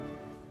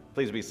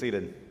Please be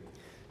seated.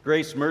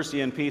 Grace, mercy,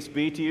 and peace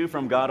be to you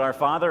from God our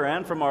Father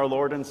and from our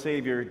Lord and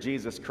Savior,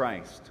 Jesus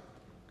Christ.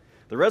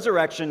 The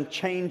resurrection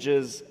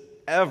changes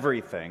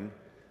everything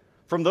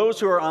from those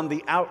who are on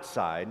the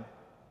outside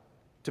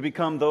to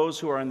become those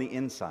who are on the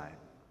inside.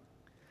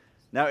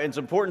 Now, it's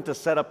important to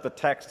set up the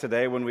text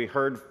today when we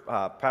heard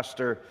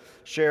Pastor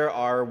share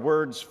our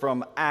words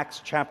from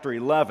Acts chapter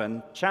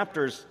 11.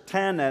 Chapters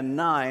 10 and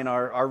 9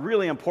 are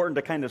really important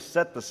to kind of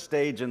set the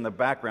stage in the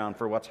background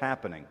for what's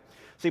happening.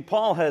 See,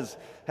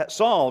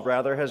 Saul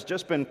has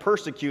just been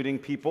persecuting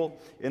people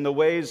in the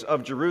ways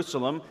of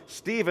Jerusalem.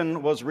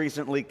 Stephen was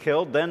recently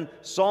killed. Then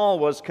Saul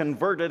was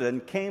converted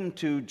and came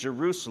to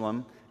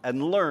Jerusalem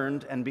and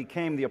learned and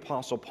became the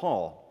Apostle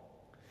Paul.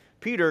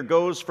 Peter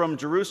goes from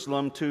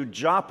Jerusalem to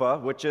Joppa,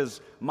 which is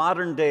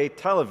modern-day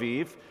Tel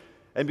Aviv,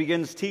 and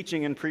begins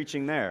teaching and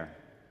preaching there.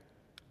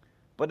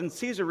 But in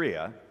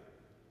Caesarea,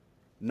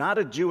 not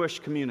a Jewish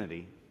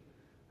community,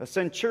 a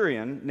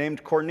centurion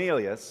named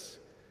Cornelius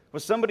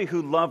was somebody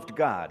who loved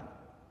God.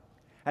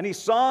 And he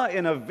saw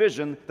in a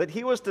vision that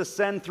he was to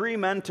send 3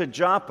 men to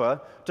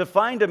Joppa to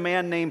find a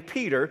man named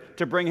Peter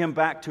to bring him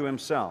back to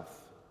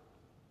himself.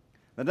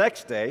 The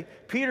next day,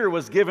 Peter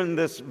was given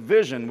this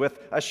vision with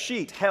a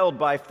sheet held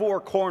by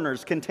 4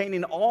 corners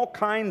containing all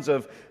kinds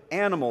of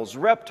animals,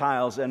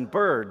 reptiles, and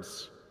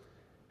birds.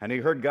 And he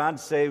heard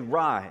God say,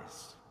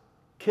 "Rise,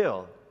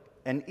 kill,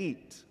 and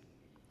eat."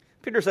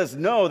 Peter says,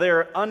 "No,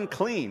 they're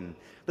unclean."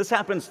 This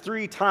happens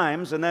 3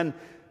 times, and then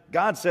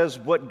God says,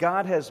 "What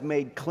God has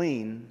made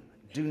clean,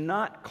 do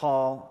not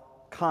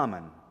call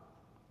common."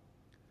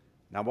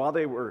 Now,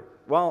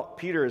 while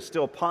Peter is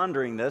still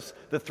pondering this,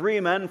 the 3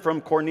 men from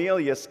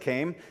Cornelius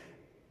came,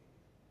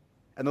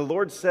 and the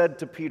Lord said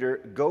to Peter,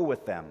 "Go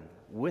with them,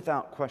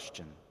 without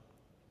question."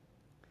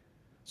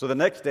 So the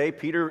next day,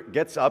 Peter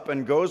gets up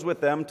and goes with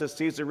them to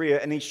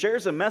Caesarea, and he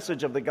shares a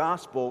message of the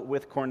gospel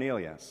with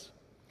Cornelius.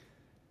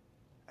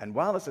 And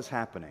while this is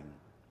happening,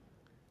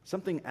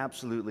 something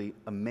absolutely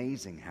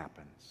amazing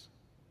happens.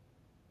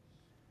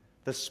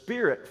 The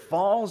Spirit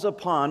falls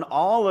upon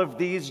all of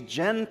these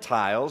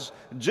Gentiles,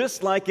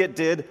 just like it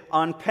did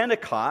on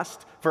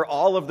Pentecost for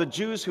all of the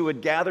Jews who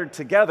had gathered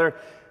together,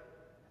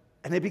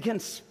 and they begin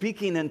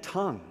speaking in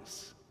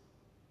tongues.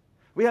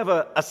 We have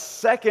a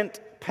second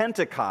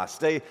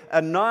Pentecost,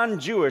 a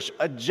non-Jewish,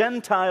 a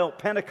Gentile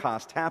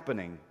Pentecost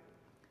happening.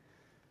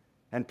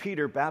 And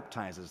Peter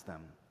baptizes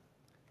them,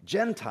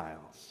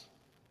 Gentiles,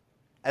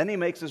 and he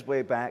makes his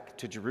way back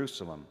to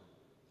Jerusalem.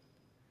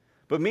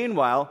 But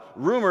meanwhile,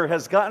 rumor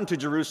has gotten to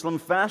Jerusalem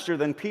faster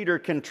than Peter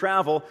can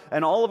travel,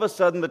 and all of a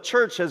sudden the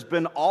church has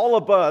been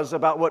all abuzz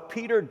about what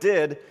Peter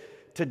did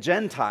to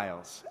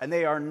Gentiles, and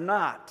they are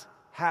not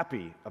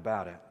happy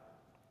about it.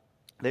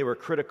 They were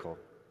critical.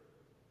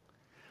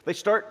 They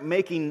start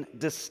making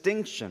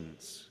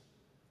distinctions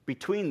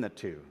between the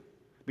two,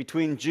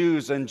 between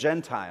Jews and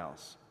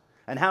Gentiles,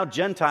 and how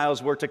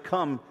Gentiles were to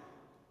come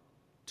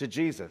to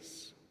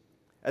Jesus.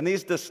 And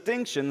these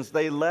distinctions,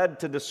 they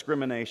led to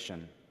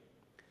discrimination.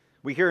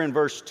 We hear in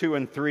verse 2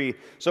 and 3,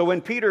 "So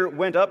when Peter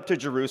went up to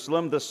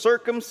Jerusalem, the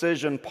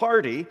circumcision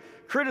party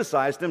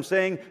criticized him,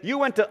 saying, 'You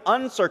went to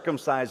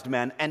uncircumcised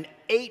men and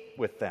ate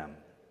with them.'"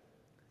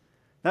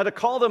 Now, to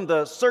call them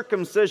the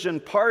circumcision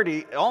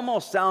party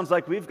almost sounds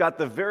like we've got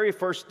the very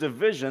first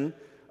division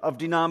of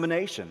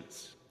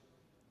denominations.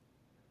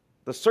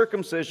 The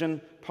circumcision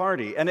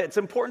party. And it's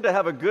important to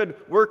have a good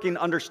working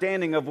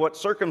understanding of what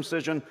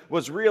circumcision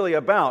was really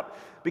about,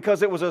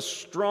 because it was a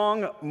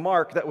strong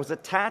mark that was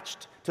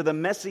attached to the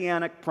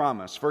messianic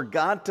promise for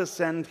God to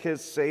send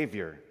his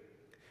Savior.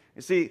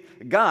 You see,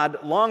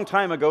 God, long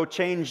time ago,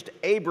 changed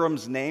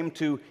Abram's name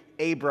to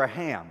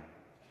Abraham,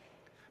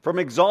 from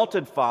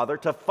exalted father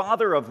to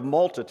father of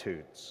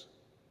multitudes.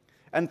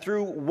 And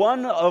through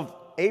one of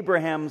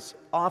Abraham's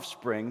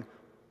offspring,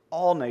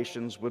 all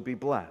nations would be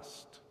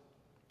blessed.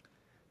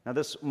 Now,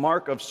 this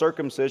mark of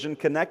circumcision,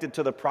 connected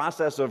to the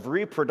process of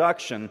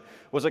reproduction,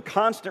 was a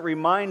constant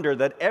reminder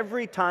that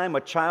every time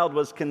a child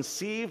was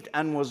conceived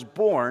and was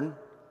born,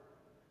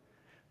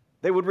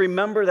 they would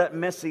remember that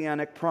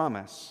messianic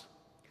promise,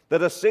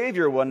 that a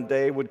Savior one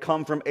day would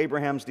come from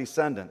Abraham's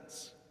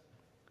descendants.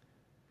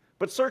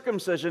 But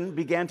circumcision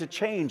began to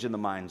change in the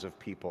minds of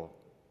people.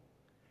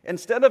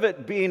 Instead of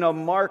it being a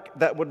mark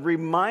that would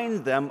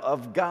remind them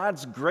of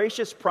God's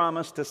gracious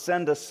promise to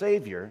send a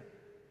Savior,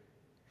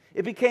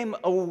 it became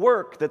a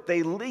work that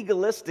they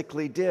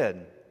legalistically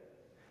did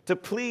to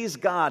please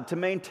God, to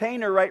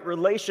maintain a right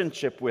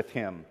relationship with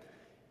Him,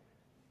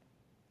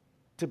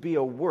 to be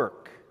a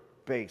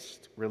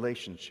work-based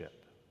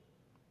relationship.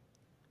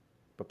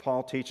 But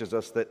Paul teaches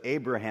us that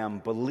Abraham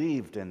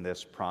believed in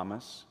this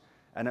promise,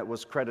 and it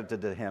was credited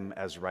to him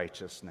as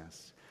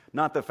righteousness.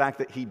 Not the fact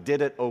that he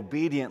did it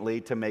obediently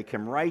to make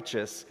him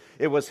righteous.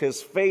 It was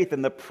his faith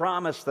in the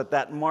promise that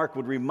that mark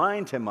would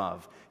remind him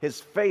of.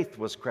 His faith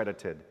was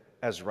credited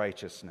as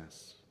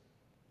righteousness.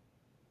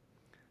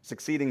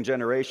 Succeeding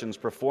generations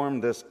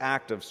performed this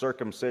act of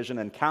circumcision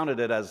and counted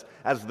it as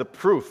the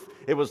proof.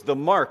 It was the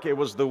mark, it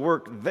was the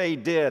work they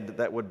did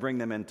that would bring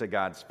them into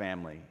God's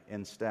family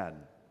instead.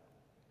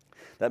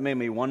 that made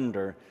me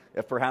wonder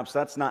if perhaps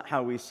that's not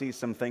how we see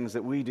some things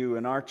that we do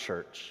in our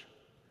church.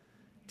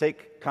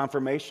 Take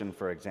confirmation,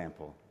 for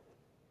example.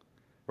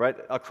 Right?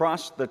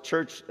 Across the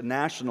church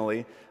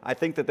nationally, I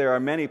think that there are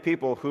many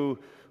people who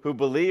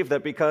believe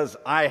that because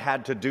I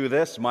had to do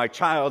this, my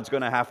child's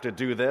going to have to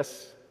do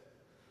this.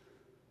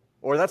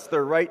 Or that's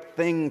the right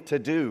thing to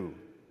do.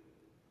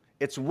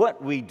 It's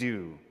what we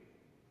do.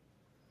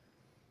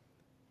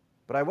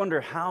 But I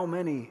wonder how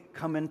many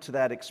come into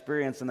that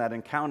experience and that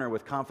encounter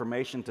with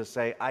confirmation to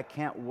say, I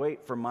can't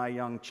wait for my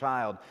young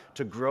child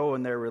to grow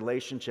in their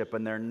relationship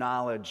and their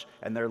knowledge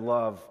and their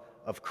love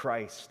of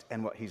Christ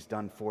and what He's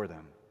done for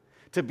them.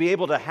 To be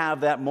able to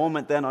have that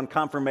moment then on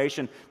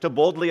confirmation, to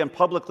boldly and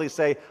publicly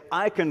say,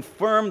 I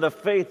confirm the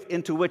faith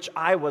into which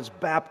I was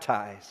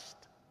baptized.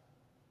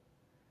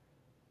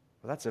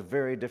 Well, that's a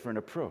very different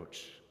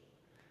approach.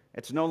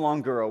 It's no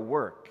longer a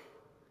work.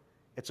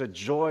 It's a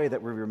joy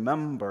that we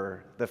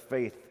remember the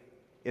faith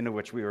into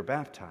which we were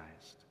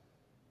baptized.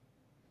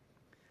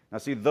 Now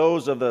see,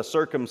 those of the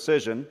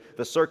circumcision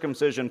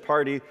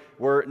party,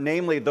 were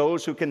namely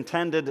those who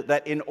contended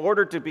that in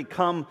order to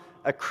become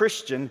a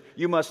Christian,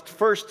 you must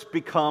first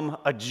become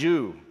a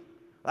Jew.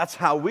 That's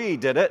how we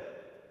did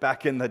it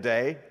back in the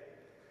day.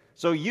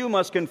 So you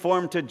must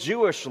conform to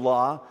Jewish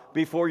law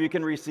before you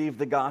can receive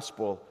the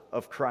gospel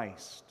of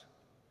Christ.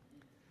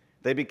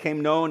 They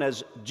became known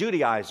as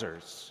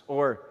Judaizers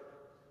or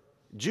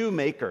Jew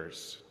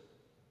makers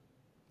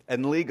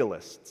and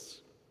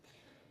legalists.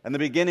 And the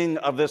beginning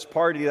of this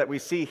party that we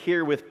see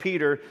here with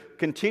Peter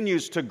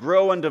continues to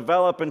grow and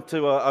develop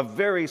into a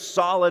very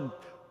solid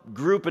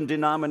group and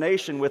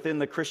denomination within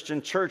the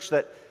Christian church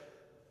that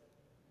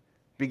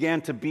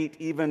began to beat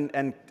even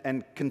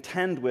and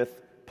contend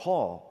with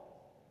Paul.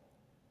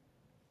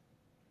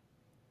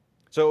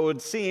 So it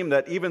would seem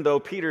that even though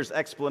Peter's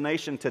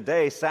explanation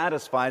today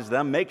satisfies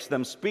them, makes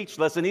them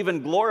speechless, and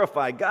even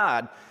glorify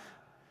God,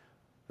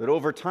 that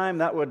over time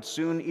that would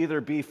soon either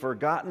be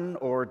forgotten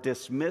or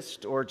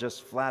dismissed or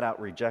just flat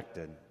out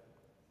rejected.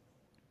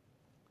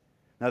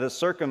 Now, the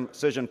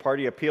circumcision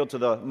party appealed to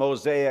the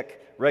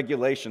Mosaic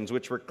regulations,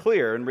 which were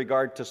clear in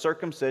regard to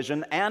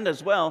circumcision and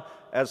as well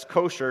as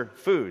kosher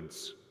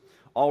foods.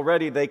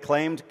 Already, they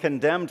claimed,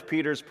 condemned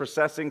Peter's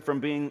processing from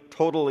being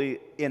totally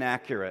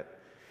inaccurate.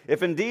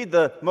 If indeed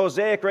the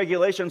Mosaic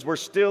regulations were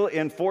still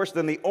in force,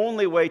 then the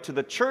only way to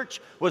the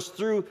church was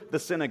through the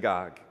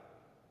synagogue.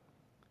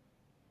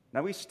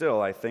 Now, we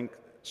still, I think,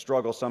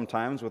 struggle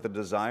sometimes with a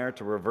desire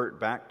to revert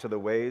back to the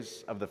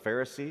ways of the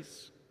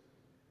Pharisees,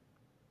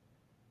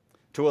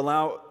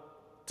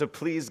 to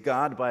please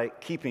God by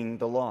keeping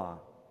the law.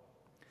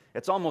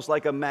 It's almost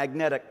like a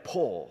magnetic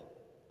pole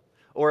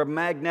or a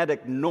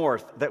magnetic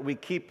north that we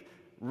keep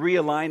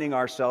realigning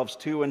ourselves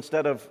to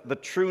instead of the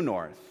true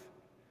north.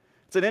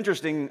 It's an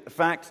interesting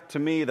fact to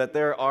me that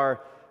there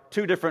are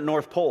two different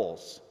North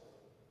Poles.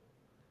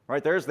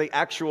 Right? There's the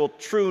actual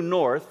true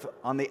north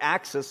on the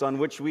axis on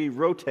which we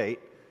rotate,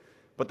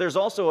 but there's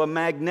also a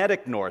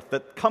magnetic north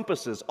that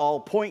compasses all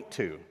point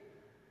to.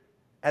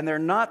 And they're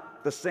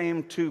not the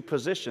same two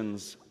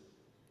positions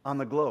on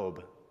the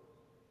globe.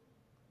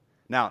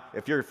 Now,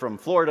 if you're from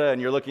Florida and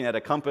you're looking at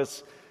a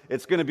compass,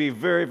 it's going to be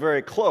very,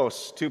 very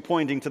close to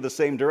pointing to the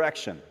same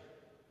direction.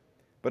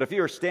 But if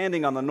you were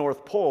standing on the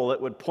North Pole,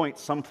 it would point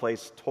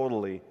someplace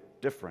totally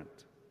different.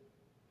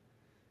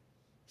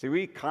 See,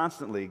 we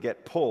constantly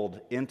get pulled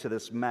into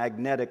this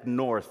magnetic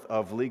north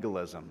of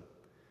legalism,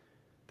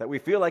 that we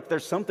feel like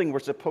there's something we're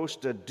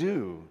supposed to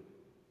do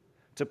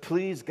to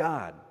please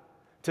God,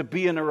 to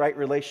be in a right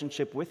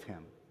relationship with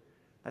Him.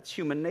 That's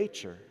human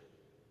nature.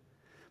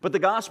 But the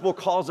gospel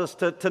calls us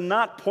to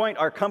not point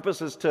our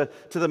compasses to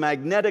the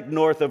magnetic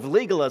north of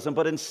legalism,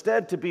 but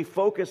instead to be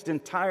focused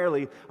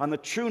entirely on the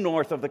true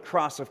north of the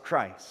cross of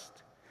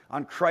Christ,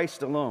 on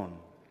Christ alone.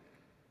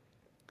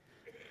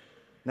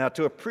 Now,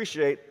 to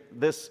appreciate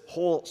this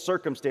whole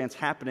circumstance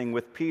happening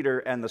with Peter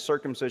and the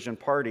circumcision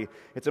party,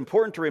 it's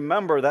important to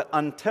remember that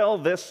until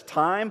this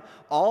time,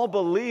 all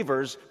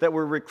believers that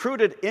were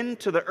recruited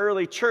into the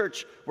early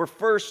church were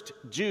first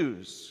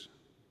Jews.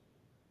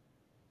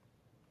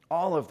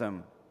 All of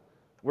them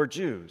were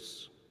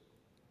Jews.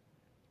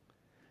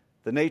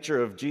 The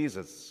nature of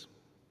Jesus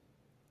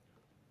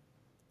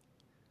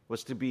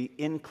was to be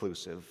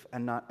inclusive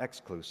and not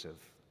exclusive.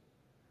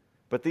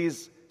 But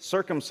these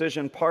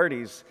circumcision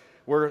parties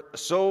were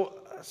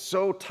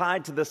so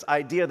tied to this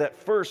idea that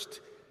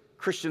first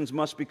Christians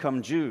must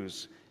become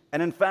Jews.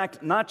 And in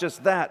fact, not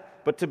just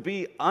that, but to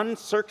be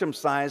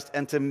uncircumcised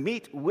and to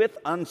meet with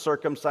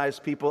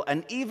uncircumcised people,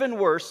 and even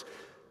worse,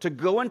 to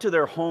go into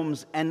their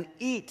homes and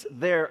eat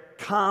their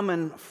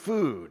common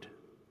food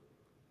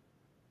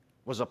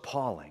was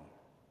appalling.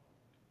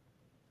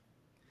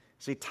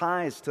 See,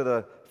 ties to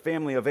the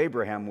family of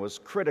Abraham was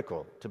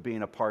critical to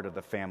being a part of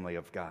the family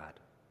of God.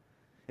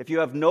 If you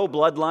have no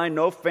bloodline,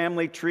 no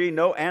family tree,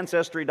 no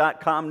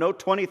Ancestry.com, no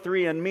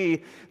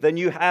 23andMe, then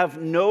you have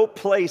no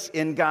place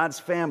in God's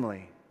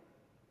family.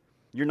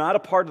 You're not a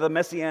part of the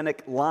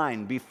messianic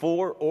line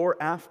before or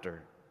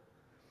after.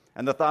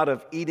 And the thought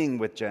of eating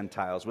with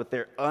Gentiles, with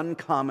their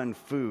uncommon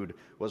food,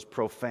 was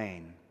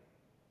profane.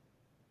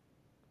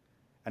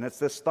 And it's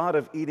this thought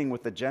of eating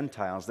with the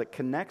Gentiles that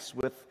connects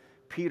with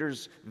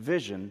Peter's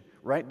vision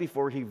right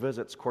before he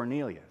visits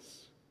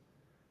Cornelius.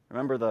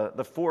 Remember,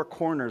 the four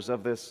corners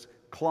of this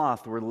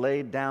cloth were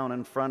laid down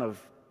in front of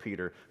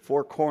Peter.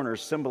 Four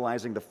corners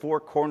symbolizing the four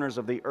corners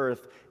of the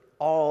earth,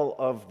 all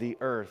of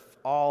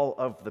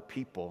the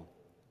people.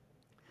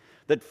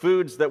 That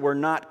foods that were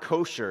not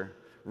kosher,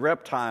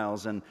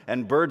 reptiles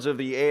and birds of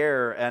the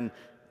air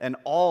and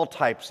all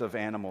types of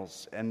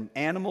animals and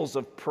animals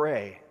of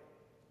prey,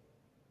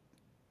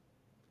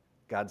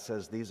 God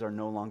says these are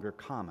no longer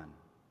common.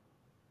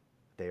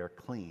 They are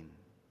clean.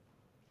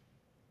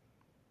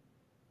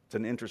 It's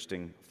an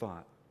interesting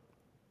thought.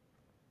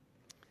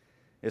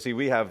 You see,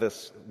 we have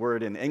this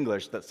word in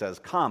English that says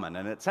common,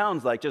 and it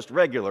sounds like just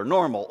regular,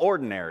 normal,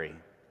 ordinary.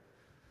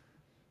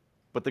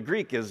 But the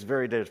Greek is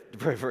very,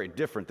 very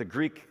different. The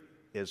Greek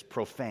is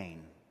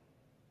profane,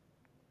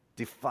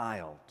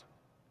 defiled.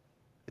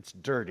 It's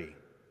dirty.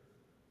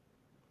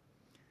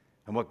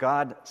 And what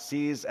God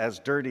sees as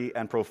dirty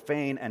and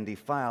profane and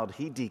defiled,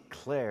 He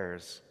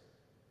declares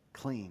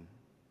clean.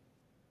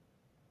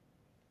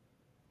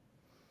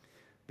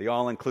 The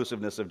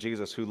all-inclusiveness of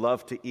Jesus, who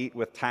loved to eat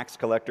with tax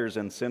collectors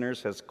and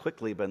sinners, has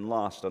quickly been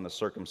lost on the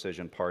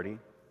circumcision party.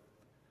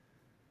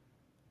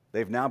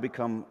 They've now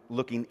become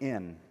looking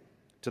in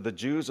to the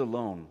Jews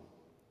alone.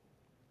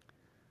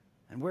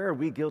 And where are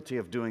we guilty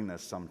of doing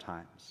this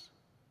sometimes?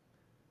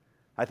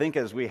 I think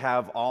as we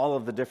have all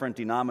of the different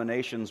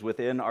denominations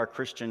within our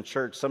Christian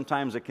church,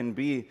 sometimes it can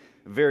be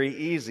very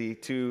easy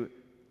to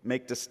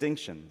make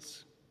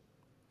distinctions,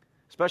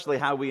 especially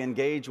how we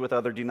engage with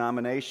other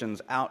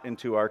denominations out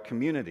into our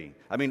community.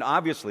 I mean,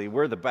 obviously,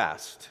 we're the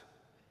best.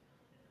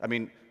 I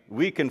mean,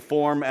 we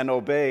conform and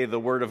obey the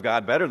Word of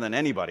God better than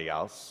anybody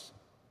else.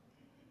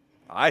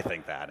 I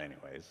think that,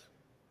 anyways.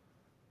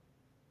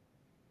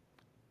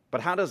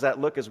 But how does that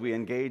look as we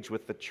engage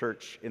with the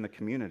church in the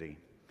community?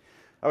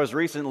 I was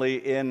recently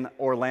in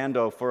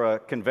Orlando for a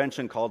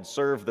convention called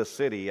Serve the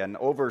City, and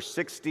over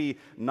 60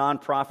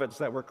 nonprofits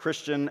that were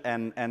Christian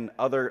and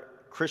other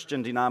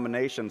Christian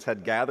denominations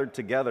had gathered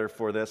together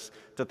for this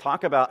to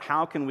talk about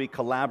how can we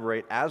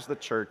collaborate as the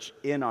church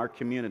in our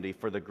community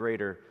for the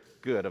greater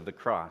good of the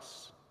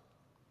cross.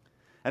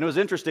 And it was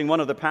interesting, one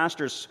of the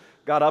pastors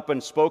got up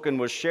and spoke and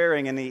was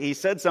sharing, and he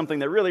said something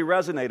that really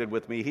resonated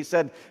with me. He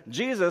said,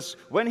 Jesus,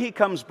 when He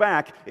comes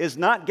back, is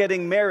not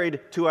getting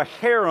married to a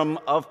harem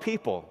of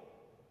people.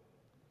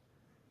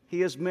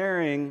 He is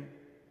marrying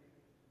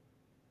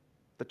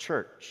the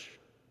church,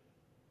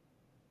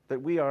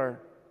 that we are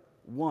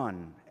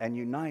one and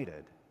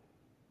united.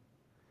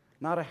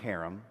 Not a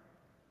harem,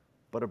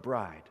 but a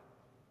bride.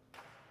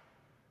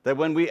 That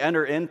when we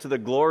enter into the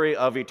glory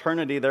of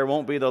eternity, there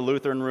won't be the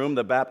Lutheran room,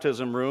 the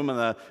baptism room,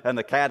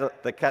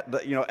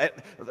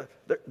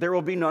 there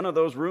will be none of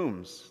those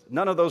rooms,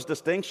 none of those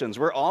distinctions.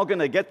 We're all going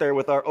to get there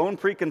with our own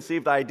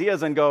preconceived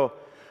ideas and go,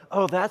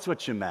 oh, that's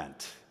what you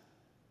meant.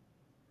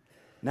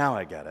 Now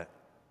I get it.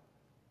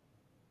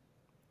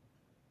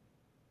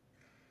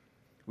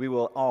 We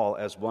will all,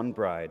 as one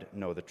bride,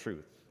 know the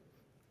truth.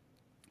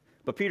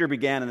 But Peter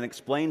began and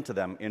explained to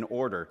them in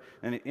order.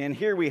 And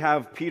here we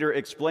have Peter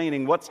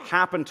explaining what's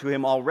happened to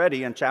him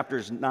already in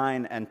chapters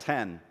 9 and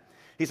 10.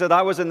 He said,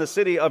 I was in the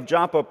city of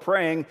Joppa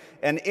praying,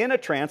 and in a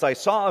trance I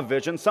saw a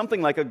vision,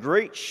 something like a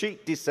great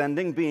sheet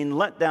descending, being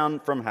let down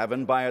from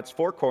heaven by its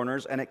four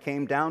corners, and it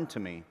came down to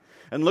me.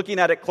 And looking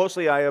at it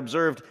closely, I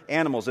observed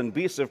animals and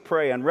beasts of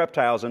prey and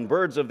reptiles and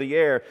birds of the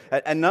air.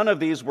 And none of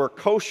these were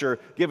kosher,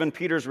 given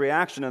Peter's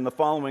reaction in the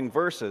following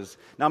verses.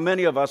 Now,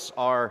 many of us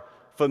are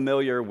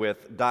familiar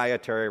with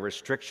dietary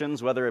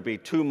restrictions, whether it be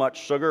too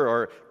much sugar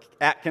or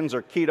Atkins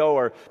or keto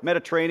or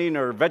Mediterranean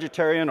or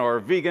vegetarian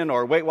or vegan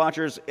or Weight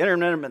Watchers,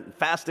 intermittent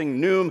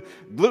fasting, Noom,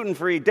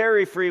 gluten-free,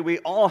 dairy-free. We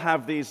all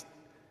have these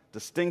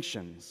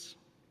distinctions.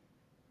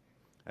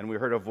 And we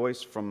heard a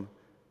voice from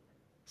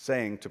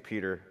saying to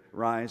Peter,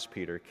 Rise,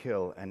 Peter,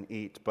 kill and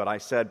eat. But I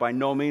said, By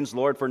no means,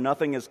 Lord, for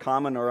nothing is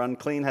common or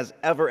unclean has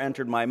ever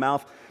entered my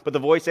mouth. But the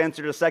voice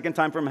answered a second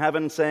time from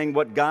heaven, saying,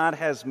 What God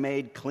has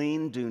made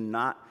clean, do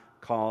not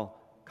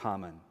call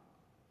common.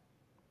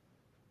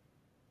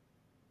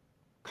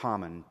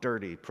 Common,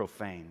 dirty,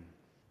 profane.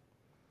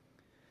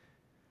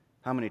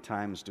 How many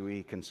times do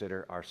we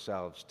consider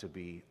ourselves to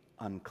be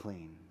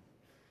unclean,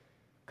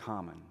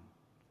 common,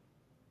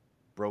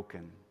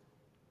 broken,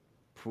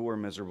 poor,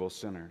 miserable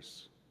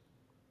sinners?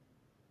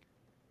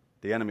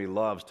 The enemy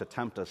loves to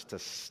tempt us to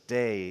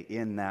stay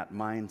in that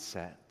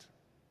mindset,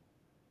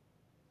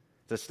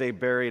 to stay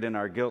buried in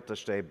our guilt, to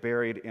stay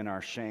buried in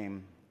our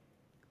shame,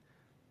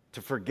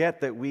 to forget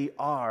that we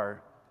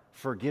are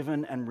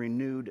forgiven and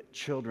renewed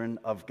children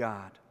of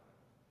God.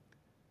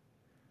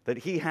 That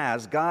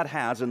God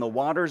has, in the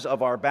waters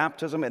of our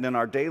baptism and in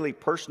our daily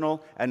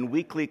personal and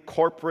weekly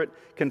corporate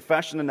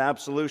confession and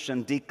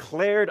absolution,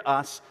 declared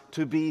us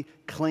to be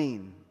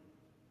clean.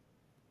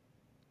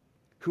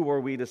 Who are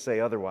we to say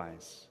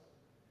otherwise?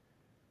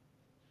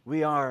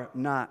 We are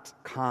not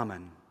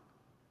common.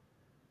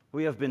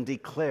 We have been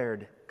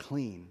declared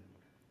clean.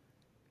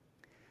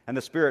 And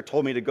the Spirit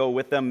told me to go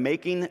with them,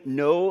 making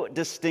no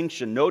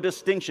distinction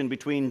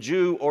between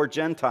Jew or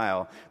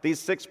Gentile. These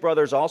 6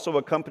 brothers also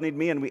accompanied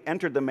me, and we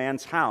entered the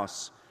man's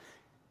house.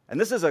 And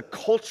this is a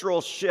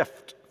cultural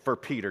shift for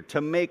Peter,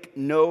 to make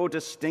no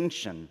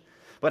distinction.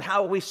 But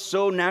how we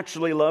so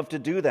naturally love to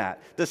do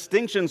that.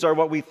 Distinctions are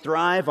what we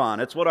thrive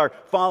on. It's what our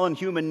fallen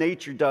human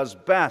nature does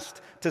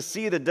best, to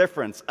see the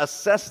difference,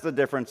 assess the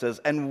differences,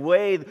 and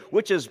weigh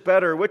which is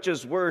better, which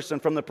is worse,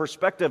 and from the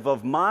perspective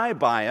of my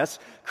bias,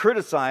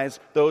 criticize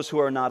those who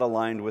are not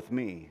aligned with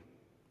me.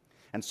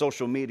 And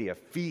social media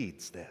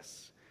feeds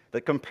this,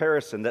 the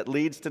comparison that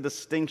leads to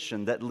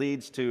distinction, that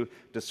leads to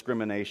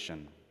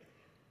discrimination.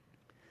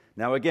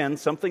 Now again,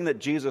 something that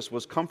Jesus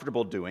was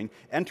comfortable doing,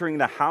 entering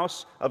the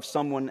house of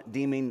someone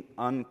deeming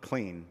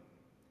unclean.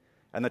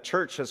 And the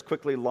church has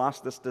quickly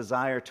lost this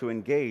desire to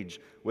engage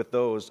with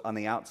those on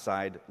the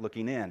outside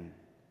looking in.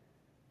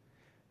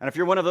 And if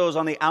you're one of those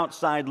on the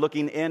outside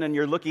looking in, and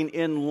you're looking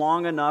in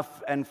long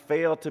enough and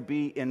fail to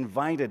be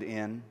invited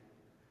in,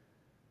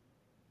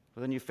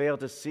 well, then you fail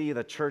to see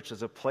the church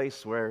as a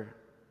place where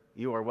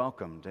you are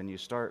welcomed, and you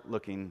start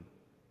looking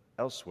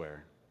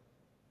elsewhere.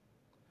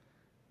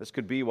 This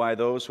could be why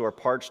those who are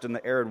parched in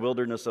the arid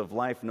wilderness of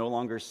life no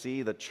longer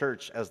see the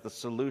church as the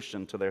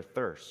solution to their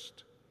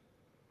thirst.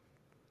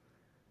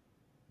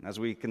 As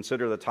we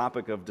consider the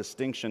topic of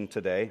distinction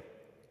today,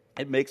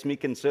 it makes me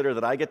consider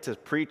that I get to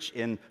preach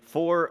in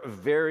 4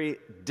 very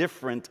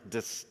different,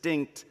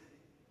 distinct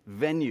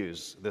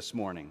venues this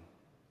morning.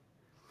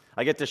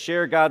 I get to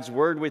share God's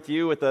word with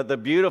you with the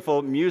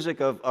beautiful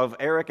music of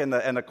Eric and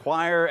the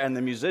choir and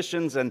the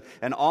musicians and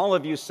all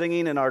of you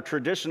singing in our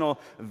traditional,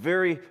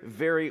 very,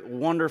 very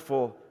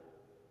wonderful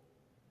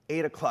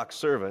 8 o'clock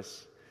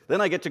service. Then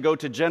I get to go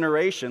to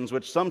Generations,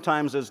 which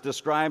sometimes is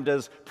described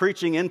as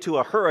preaching into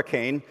a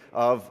hurricane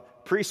of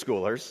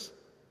preschoolers.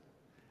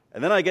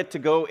 And then I get to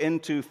go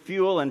into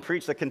Fuel and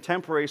preach the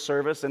contemporary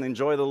service and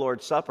enjoy the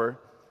Lord's Supper.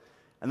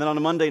 And then on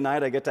a Monday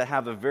night, I get to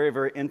have a very,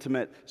 very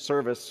intimate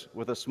service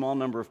with a small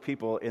number of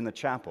people in the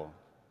chapel.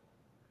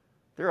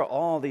 There are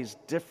all these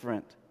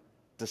different,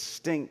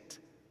 distinct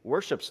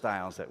worship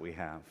styles that we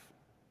have.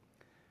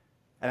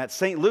 And at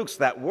St. Luke's,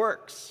 that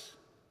works.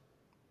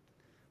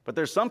 But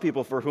there's some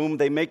people for whom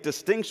they make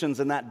distinctions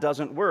and that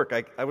doesn't work.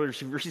 I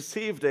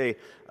received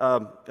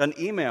an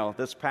email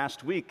this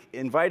past week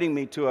inviting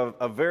me to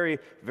a very,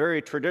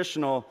 very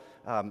traditional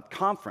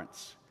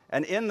conference.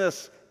 And in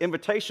this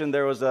invitation,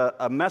 there was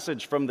a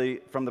message from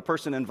the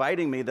person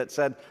inviting me that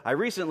said, I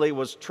recently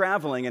was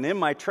traveling, and in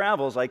my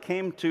travels, I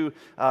came to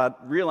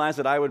realize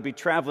that I would be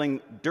traveling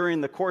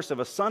during the course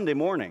of a Sunday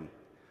morning.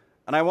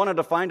 And I wanted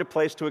to find a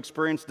place to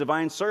experience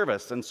divine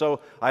service. And so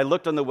I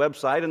looked on the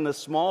website. In this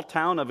small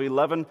town of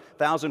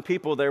 11,000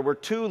 people, there were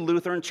 2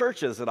 Lutheran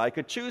churches that I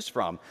could choose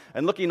from.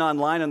 And looking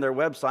online on their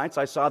websites,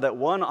 I saw that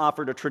one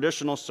offered a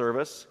traditional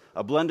service,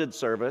 a blended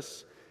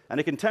service, and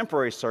a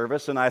contemporary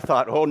service, and I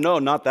thought, oh no,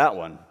 not that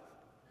one.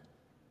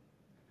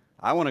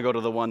 I want to go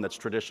to the one that's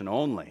tradition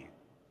only.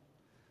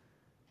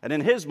 And in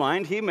his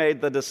mind, he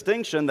made the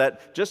distinction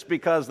that just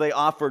because they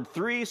offered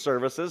 3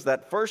 services,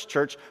 that first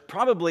church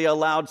probably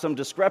allowed some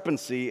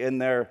discrepancy in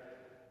their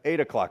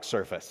 8 o'clock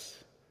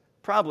service.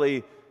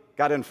 Probably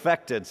got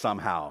infected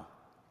somehow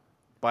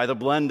by the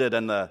blended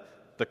and the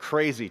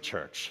crazy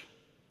church.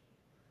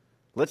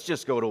 Let's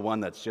just go to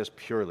one that's just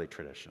purely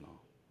traditional.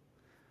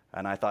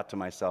 And I thought to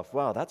myself,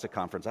 wow, that's a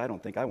conference I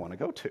don't think I want to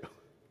go to.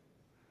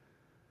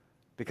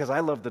 Because I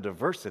love the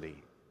diversity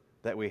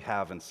that we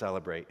have and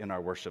celebrate in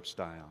our worship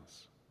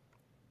styles.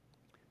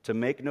 To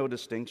make no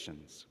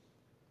distinctions.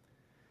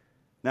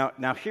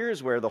 Now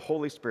here's where the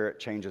Holy Spirit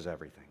changes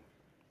everything.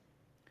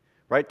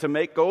 Right?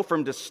 To go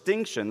from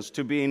distinctions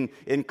to being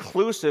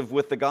inclusive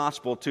with the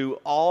gospel to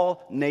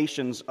all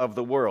nations of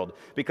the world.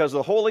 Because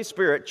the Holy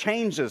Spirit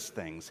changes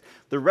things.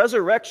 The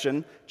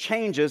resurrection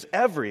changes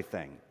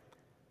everything.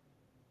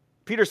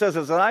 Peter says,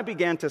 as I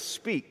began to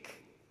speak,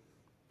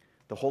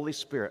 the Holy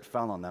Spirit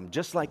fell on them,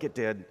 just like it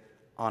did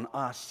on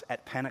us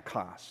at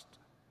Pentecost.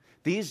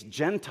 These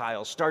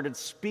Gentiles started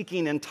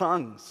speaking in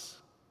tongues.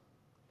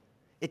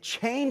 It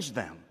changed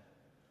them.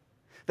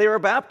 They were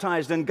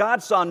baptized, and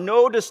God saw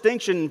no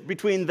distinction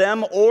between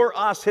them or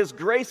us. His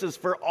grace is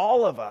for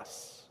all of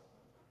us.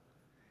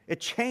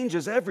 It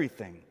changes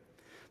everything.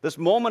 This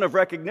moment of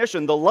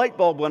recognition, the light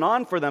bulb went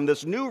on for them.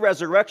 This new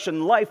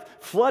resurrection life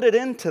flooded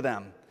into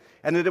them.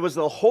 And it was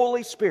the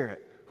Holy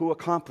Spirit who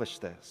accomplished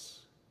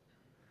this.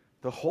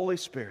 The Holy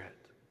Spirit.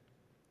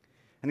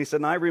 And he said,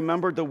 and I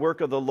remembered the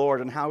work of the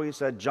Lord and how he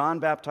said, John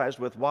baptized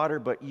with water,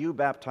 but you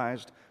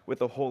baptized with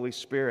the Holy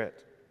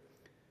Spirit.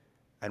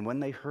 And when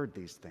they heard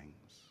these things,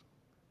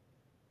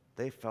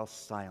 they fell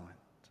silent.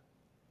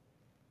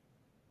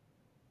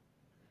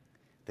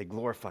 They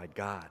glorified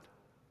God.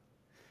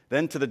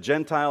 Then to the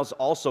Gentiles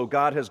also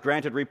God has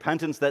granted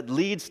repentance that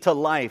leads to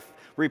life.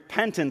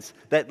 Repentance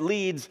that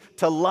leads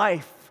to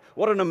life.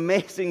 What an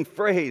amazing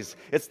phrase.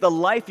 It's the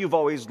life you've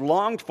always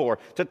longed for,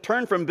 to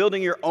turn from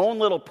building your own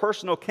little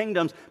personal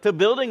kingdoms to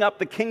building up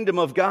the kingdom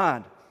of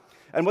God.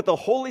 And what the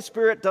Holy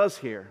Spirit does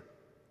here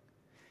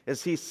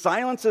is he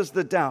silences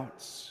the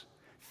doubts,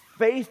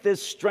 faith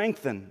is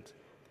strengthened,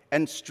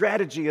 and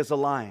strategy is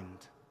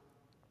aligned.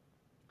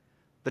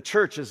 The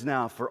church is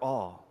now for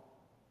all.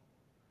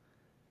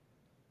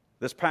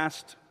 This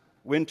past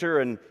winter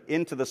and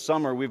into the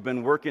summer, we've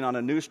been working on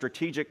a new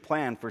strategic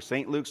plan for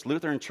St. Luke's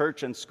Lutheran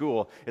Church and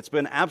School. It's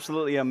been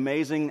absolutely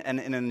amazing and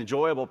an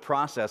enjoyable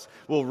process.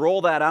 We'll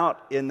roll that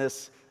out in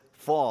this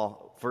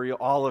fall for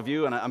all of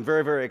you, and I'm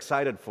very, very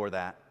excited for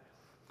that.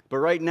 But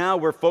right now,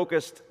 we're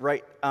focused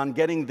on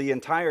getting the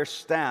entire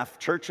staff,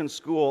 church and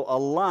school,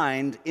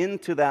 aligned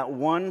into that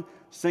one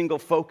single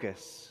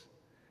focus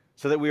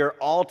so that we are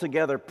all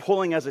together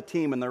pulling as a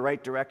team in the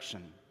right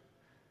direction.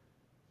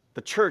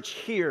 The church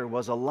here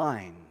was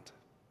aligned,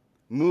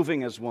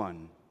 moving as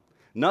one.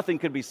 Nothing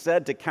could be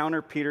said to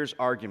counter Peter's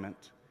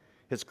argument.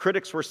 His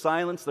critics were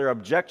silenced, their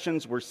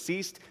objections were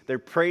ceased, their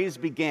praise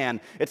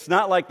began. It's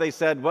not like they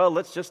said, well,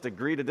 let's just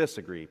agree to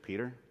disagree,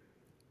 Peter.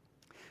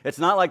 It's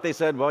not like they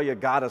said, well, you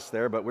got us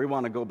there, but we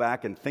want to go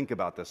back and think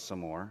about this some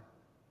more.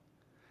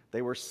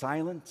 They were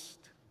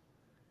silenced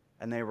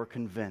and they were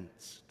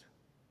convinced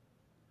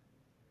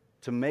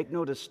to make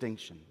no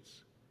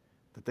distinctions,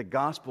 that the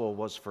gospel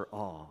was for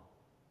all,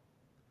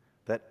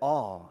 that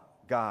all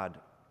God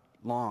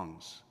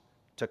longs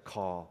to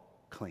call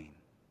clean.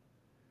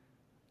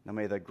 Now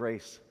may the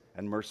grace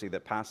and mercy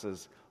that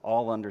passes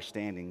all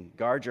understanding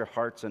guard your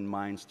hearts and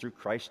minds through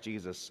Christ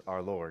Jesus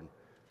our Lord.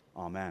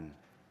 Amen.